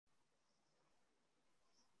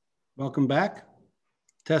Welcome back.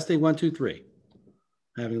 Testing 1, 2, 3.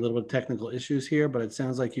 Having a little bit of technical issues here, but it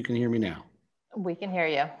sounds like you can hear me now. We can hear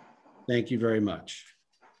you. Thank you very much.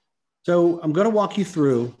 So I'm going to walk you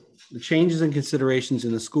through the changes and considerations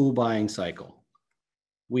in the school buying cycle.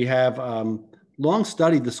 We have long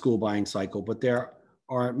studied the school buying cycle, but there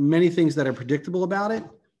are many things that are predictable about it,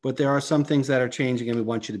 but there are some things that are changing, and we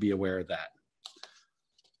want you to be aware of that.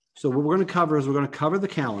 So what we're going to cover is we're going to cover the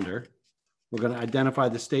calendar. We're going to identify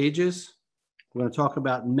the stages. We're going to talk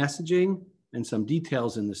about messaging and some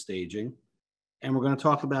details in the staging. And we're going to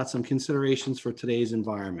talk about some considerations for today's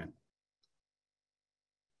environment.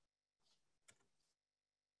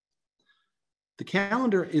 The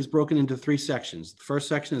calendar is broken into 3 sections. The first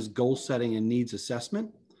section is goal setting and needs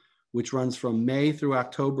assessment, which runs from May through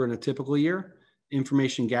October in a typical year.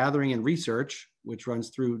 Information gathering and research, which runs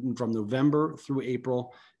through from November through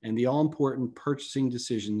April, and the all-important purchasing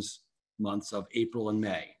decisions months of April and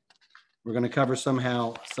May. We're going to cover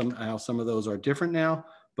somehow some of those are different now,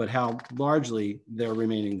 but how largely they're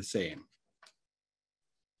remaining the same.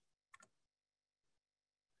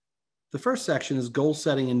 The first section is goal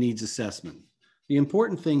setting and needs assessment. The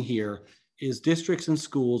important thing here is districts and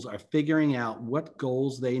schools are figuring out what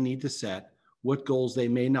goals they need to set, what goals they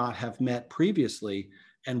may not have met previously,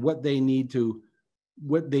 and what they need to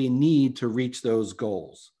reach those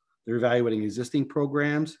goals. They're evaluating existing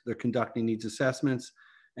programs, they're conducting needs assessments,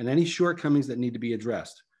 and any shortcomings that need to be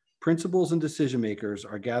addressed. Principals and decision makers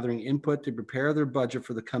are gathering input to prepare their budget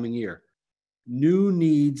for the coming year. New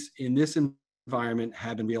needs in this environment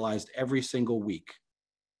have been realized every single week.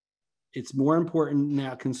 It's more important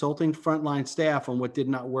now. Consulting frontline staff on what did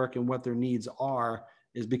not work and what their needs are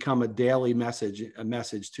has become a daily message,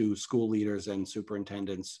 to school leaders and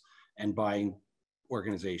superintendents and buying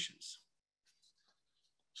organizations.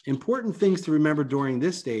 Important things to remember during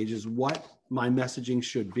this stage is what my messaging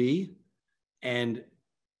should be and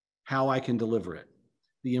how I can deliver it.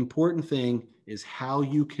 The important thing is how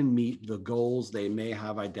you can meet the goals they may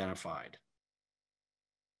have identified.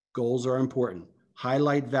 Goals are important.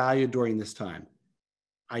 Highlight value during this time.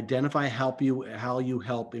 Identify how you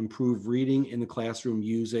help improve reading in the classroom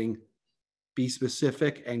using. Be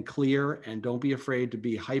specific and clear, and don't be afraid to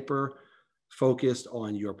be hyper focused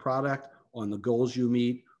on your product, on the goals you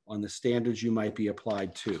meet, on the standards you might be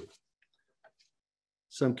applied to.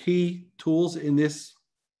 Some key tools in this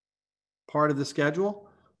part of the schedule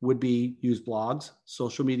would be use blogs,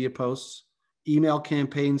 social media posts, email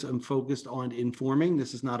campaigns and focused on informing.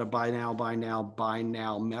 This is not a buy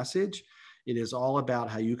now message. It is all about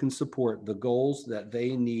how you can support the goals that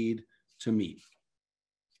they need to meet,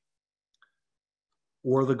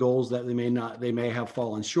 or the goals that they may have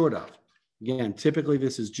fallen short of. Again, typically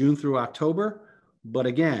this is June through October, but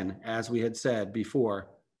again, as we had said before,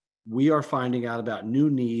 we are finding out about new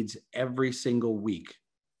needs every single week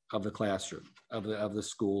of the classroom, of the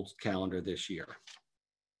school's calendar this year.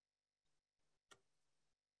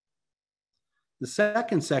 The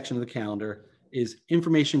second section of the calendar is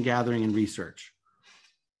information gathering and research.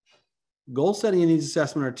 Goal setting and needs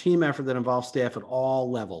assessment are a team effort that involves staff at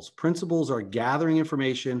all levels. Principals are gathering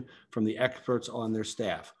information from the experts on their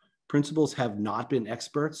staff. Principals have not been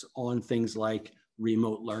experts on things like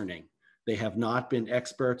remote learning. They have not been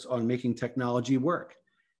experts on making technology work.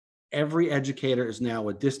 Every educator is now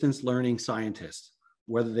a distance learning scientist.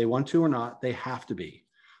 Whether they want to or not, they have to be.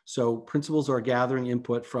 So principals are gathering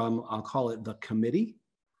input from, I'll call it the committee.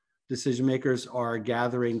 Decision makers are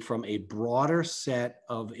gathering from a broader set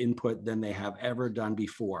of input than they have ever done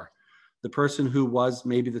before. The person who was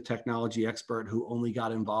maybe the technology expert who only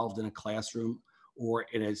got involved in a classroom or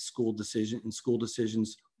in a school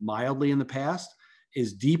decisions mildly in the past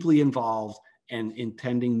is deeply involved and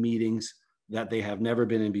attending meetings that they have never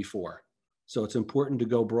been in before. So it's important to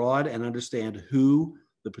go broad and understand who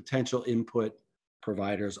the potential input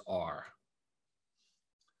providers are.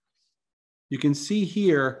 You can see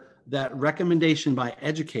here that recommendation by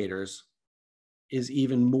educators is an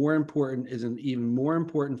even more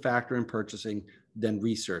important factor in purchasing than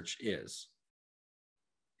research is.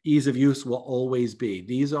 Ease of use will always be.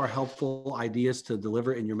 These are helpful ideas to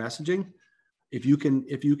deliver in your messaging. If you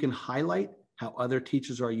can highlight how other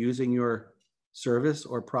teachers are using your service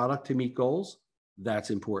or product to meet goals, that's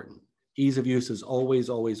important. Ease of use is always,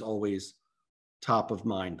 always, always top of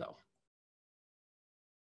mind though.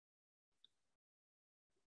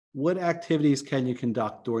 What activities can you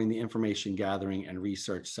conduct during the information gathering and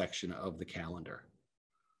research section of the calendar?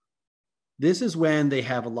 This is when they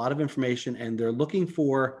have a lot of information and they're looking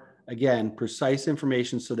for, again, precise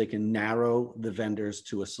information so they can narrow the vendors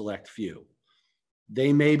to a select few.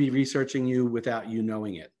 They may be researching you without you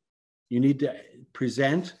knowing it. You need to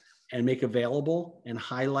present and make available and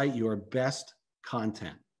highlight your best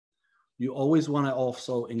content. You always want to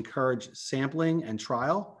also encourage sampling and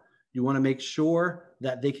trial. You want to make sure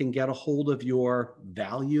that they can get a hold of your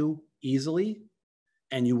value easily,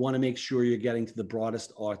 and you want to make sure you're getting to the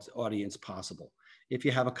broadest audience possible. If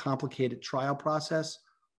you have a complicated trial process,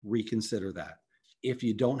 reconsider that. If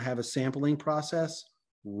you don't have a sampling process,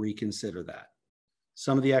 reconsider that.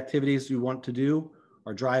 Some of the activities you want to do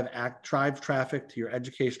are drive traffic to your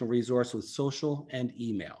educational resource with social and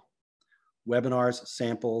email. Webinars,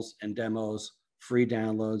 samples, and demos, free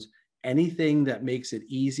downloads, anything that makes it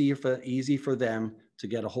easy for them to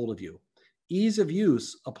get a hold of you. Ease of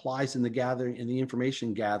use applies in the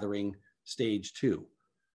information gathering stage too.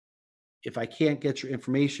 If I can't get your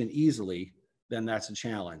information easily, then that's a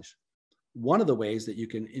challenge. One of the ways that you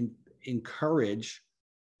can encourage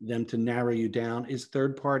them to narrow you down is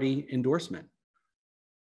third-party endorsement.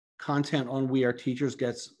 Content on We Are Teachers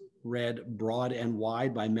gets read broad and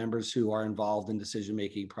wide by members who are involved in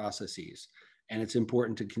decision-making processes. And it's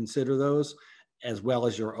important to consider those as well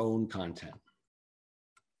as your own content.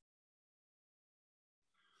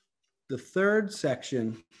 The third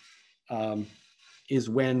section is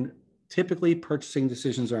when typically purchasing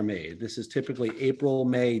decisions are made. This is typically April,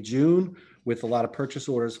 May, June, with a lot of purchase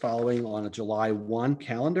orders following on a July 1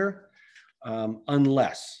 calendar,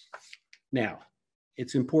 unless. Now,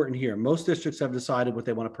 it's important here. Most districts have decided what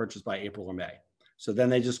they want to purchase by April or May. So then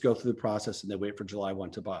they just go through the process and they wait for July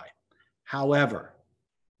 1 to buy. However,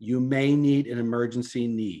 you may need an emergency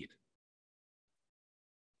need.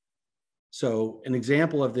 So an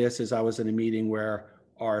example of this is I was in a meeting where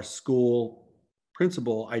our school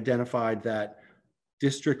principal identified that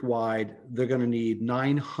district-wide, they're going to need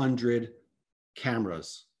 900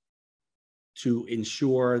 cameras to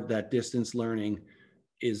ensure that distance learning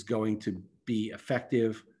is going to be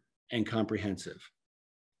effective and comprehensive.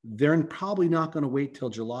 They're probably not going to wait till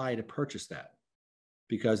July to purchase that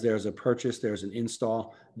because there's a purchase, there's an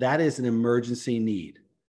install. That is an emergency need.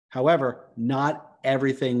 However, not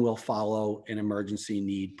everything will follow an emergency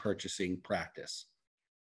need purchasing practice.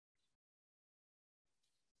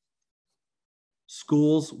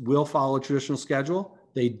 Schools will follow a traditional schedule.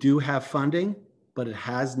 They do have funding, but it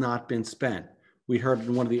has not been spent. We heard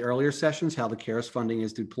in one of the earlier sessions how the CARES funding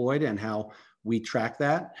is deployed and how we track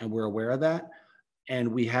that, and we're aware of that.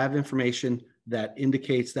 And we have information that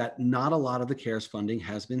indicates that not a lot of the CARES funding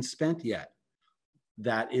has been spent yet.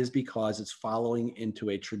 That is because it's following into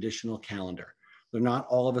a traditional calendar. They're not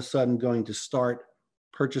all of a sudden going to start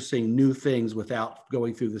purchasing new things without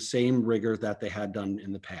going through the same rigor that they had done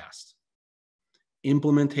in the past.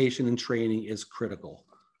 Implementation and training is critical.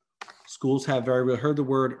 Schools have we heard the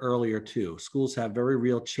word earlier too. Schools have very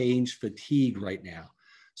real change fatigue right now.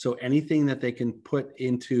 So anything that they can put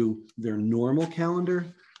into their normal calendar,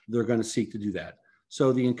 they're going to seek to do that.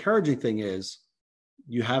 So the encouraging thing is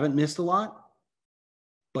you haven't missed a lot,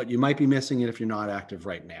 but you might be missing it if you're not active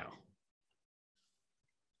right now.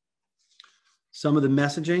 Some of the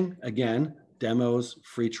messaging, again, demos,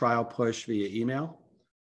 free trial push via email,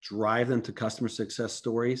 drive them to customer success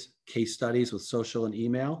stories, case studies with social and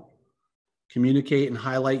email, communicate and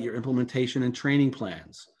highlight your implementation and training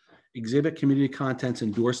plans, exhibit community contents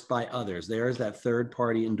endorsed by others. There's that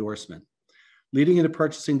third-party endorsement. Leading into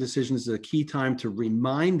purchasing decisions is a key time to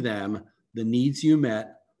remind them the needs you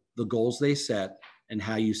met, the goals they set, and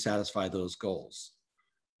how you satisfy those goals.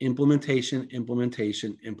 Implementation,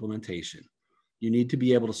 implementation, implementation. You need to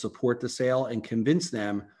be able to support the sale and convince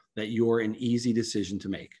them that you're an easy decision to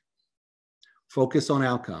make. Focus on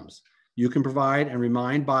outcomes. You can provide and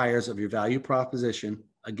remind buyers of your value proposition.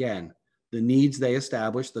 Again, the needs they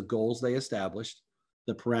established, the goals they established,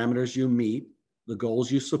 the parameters you meet, the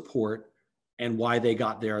goals you support, and why they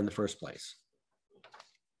got there in the first place.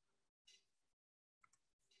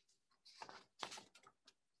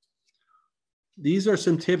 These are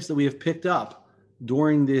some tips that we have picked up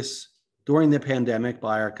during the pandemic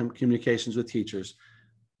by our communications with teachers.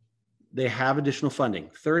 They have additional funding.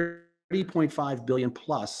 30.5 billion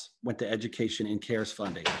plus went to education in CARES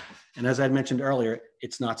funding. And as I mentioned earlier,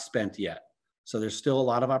 it's not spent yet. So there's still a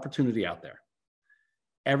lot of opportunity out there.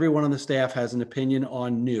 Everyone on the staff has an opinion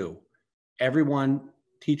on new.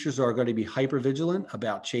 Teachers are going to be hyper vigilant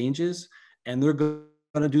about changes, and they're going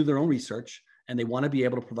to do their own research, and they want to be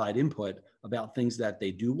able to provide input about things that they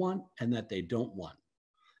do want and that they don't want.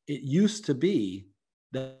 It used to be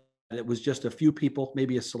that it was just a few people,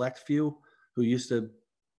 maybe a select few, who used to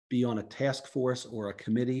be on a task force or a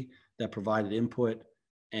committee that provided input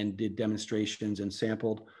and did demonstrations and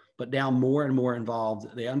sampled. But now more and more involved,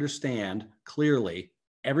 they understand clearly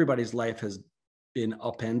everybody's life has been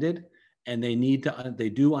upended and they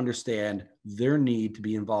do understand their need to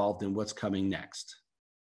be involved in what's coming next.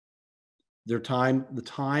 The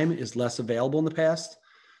time is less available in the past.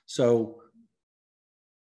 So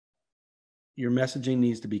your messaging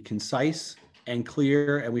needs to be concise and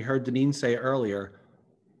clear. And we heard Deneen say earlier,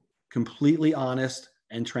 completely honest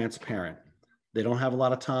and transparent. They don't have a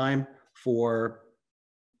lot of time for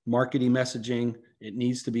marketing messaging. It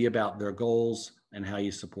needs to be about their goals and how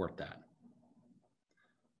you support that.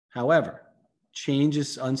 However, change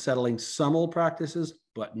is unsettling some old practices,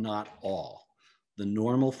 but not all. The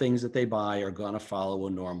normal things that they buy are going to follow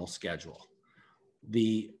a normal schedule.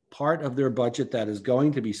 The part of their budget that is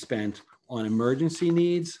going to be spent on emergency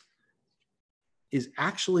needs is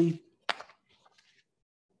actually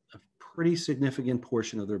a pretty significant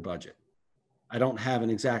portion of their budget. I don't have an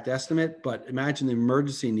exact estimate, but imagine the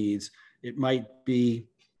emergency needs. It might be,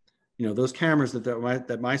 those cameras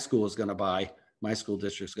that my school is going to buy, my school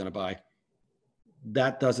district's going to buy,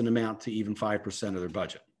 that doesn't amount to even 5% of their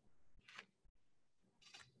budget.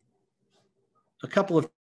 A couple of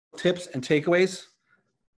tips and takeaways.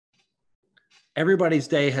 Everybody's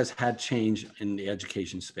day has had change in the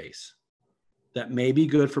education space. That may be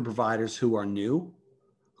good for providers who are new,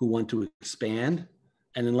 who want to expand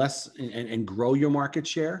and grow your market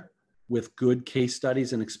share with good case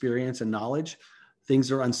studies and experience and knowledge.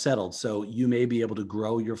 Things are unsettled, so you may be able to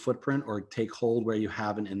grow your footprint or take hold where you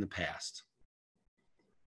haven't in the past.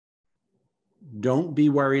 Don't be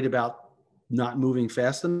worried about not moving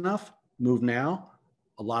fast enough. Move now.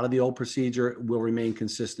 A lot of the old procedure will remain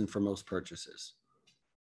consistent for most purchases.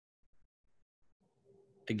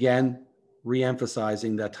 Again,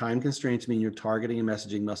 re-emphasizing that time constraints mean your targeting and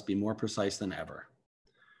messaging must be more precise than ever.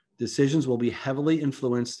 Decisions will be heavily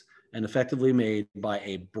influenced and effectively made by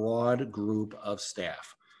a broad group of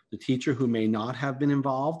staff. The teacher who may not have been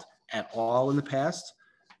involved at all in the past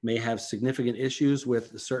may have significant issues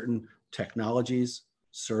with certain technologies,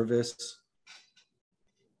 service,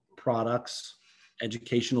 products,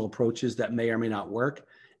 educational approaches that may or may not work.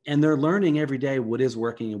 And they're learning every day what is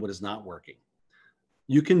working and what is not working.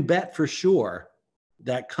 You can bet for sure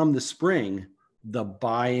that come the spring, the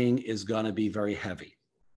buying is going to be very heavy.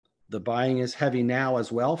 The buying is heavy now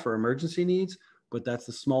as well for emergency needs, but that's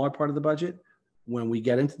the smaller part of the budget. When we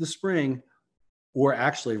get into the spring, or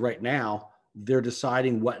actually right now, they're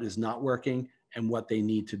deciding what is not working and what they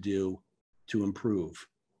need to do to improve.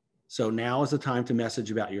 So now is the time to message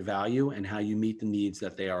about your value and how you meet the needs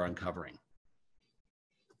that they are uncovering.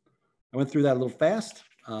 I went through that a little fast.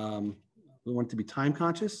 We want to be time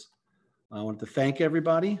conscious. I want to thank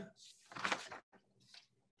everybody.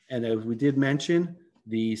 And as we did mention,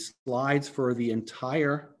 the slides for the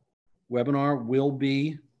entire webinar will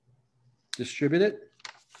be distributed.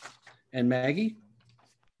 And Maggie?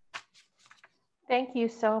 Thank you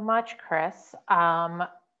so much, Chris.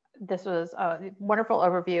 This was a wonderful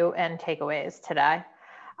overview and takeaways today.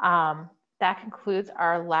 That concludes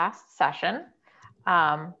our last session.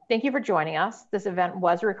 Thank you for joining us. This event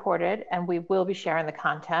was recorded and we will be sharing the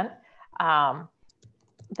content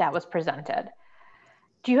that was presented.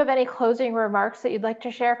 Do you have any closing remarks that you'd like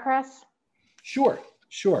to share, Chris? Sure.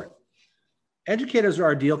 Educators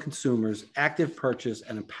are ideal consumers, active purchase,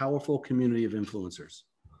 and a powerful community of influencers.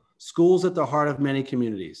 Schools at the heart of many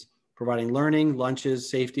communities, providing learning,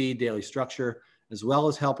 lunches, safety, daily structure, as well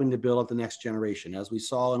as helping to build up the next generation. As we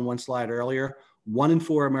saw in one slide earlier, 1 in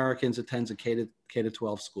 4 Americans attends a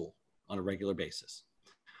K-12 school on a regular basis.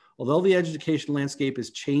 Although the education landscape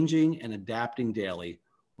is changing and adapting daily,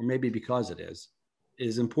 or maybe because it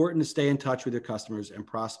is important to stay in touch with your customers and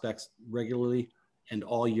prospects regularly and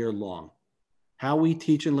all year long. How we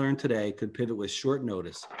teach and learn today could pivot with short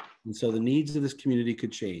notice, and so the needs of this community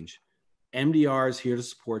could change. MDR is here to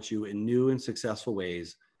support you in new and successful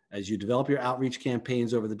ways as you develop your outreach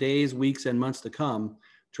campaigns over the days, weeks, and months to come,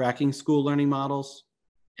 tracking school learning models,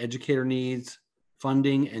 educator needs,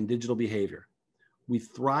 funding, and digital behavior. We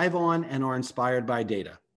thrive on and are inspired by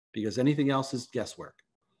data because anything else is guesswork.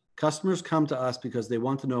 Customers come to us because they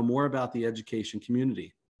want to know more about the education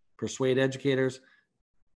community, persuade educators,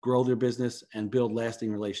 grow their business, and build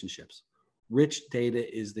lasting relationships. Rich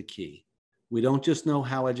data is the key. We don't just know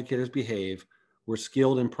how educators behave, we're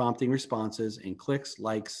skilled in prompting responses in clicks,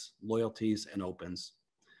 likes, loyalties, and opens.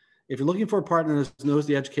 If you're looking for a partner that knows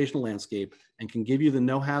the educational landscape and can give you the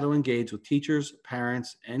know-how to engage with teachers,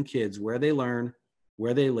 parents, and kids where they learn,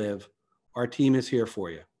 where they live, our team is here for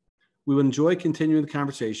you. We would enjoy continuing the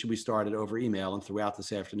conversation we started over email and throughout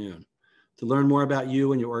this afternoon. To learn more about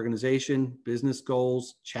you and your organization, business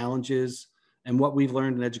goals, challenges, and what we've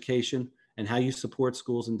learned in education and how you support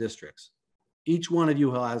schools and districts, Each one of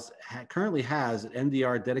you currently has an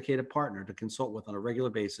NDR dedicated partner to consult with on a regular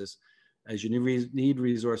basis as you need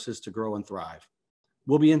resources to grow and thrive.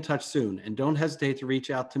 We'll be in touch soon, and don't hesitate to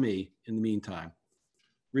reach out to me in the meantime.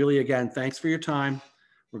 Really, again, thanks for your time.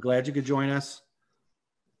 We're glad you could join us,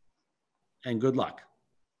 and good luck.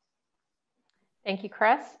 Thank you,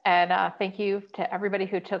 Chris, and thank you to everybody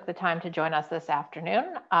who took the time to join us this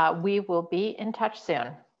afternoon. We will be in touch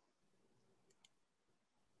soon.